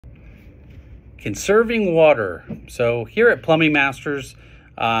Conserving water. So here at Plumbing Masters,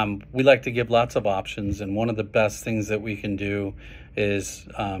 we like to give lots of options, and one of the best things that we can do is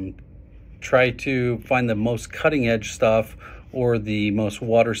try to find the most cutting edge stuff or the most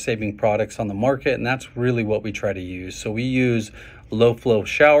water saving products on the market, and that's really what we try to use. So we use low flow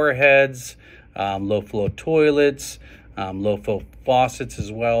shower heads, low flow toilets, low flow faucets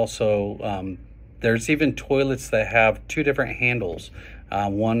as well. So there's even toilets that have two different handles,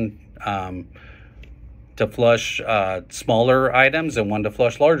 one to flush smaller items and one to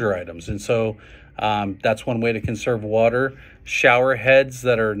flush larger items. And so that's one way to conserve water. Shower heads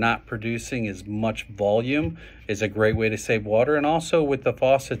that are not producing as much volume is a great way to save water. And also with the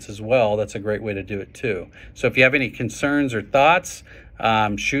faucets as well, that's a great way to do it too. So if you have any concerns or thoughts,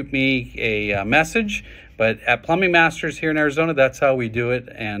 shoot me a message. But at Plumbing Masters here in Arizona, that's how we do it.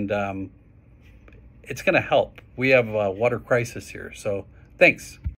 And it's going to help. We have a water crisis here. So thanks.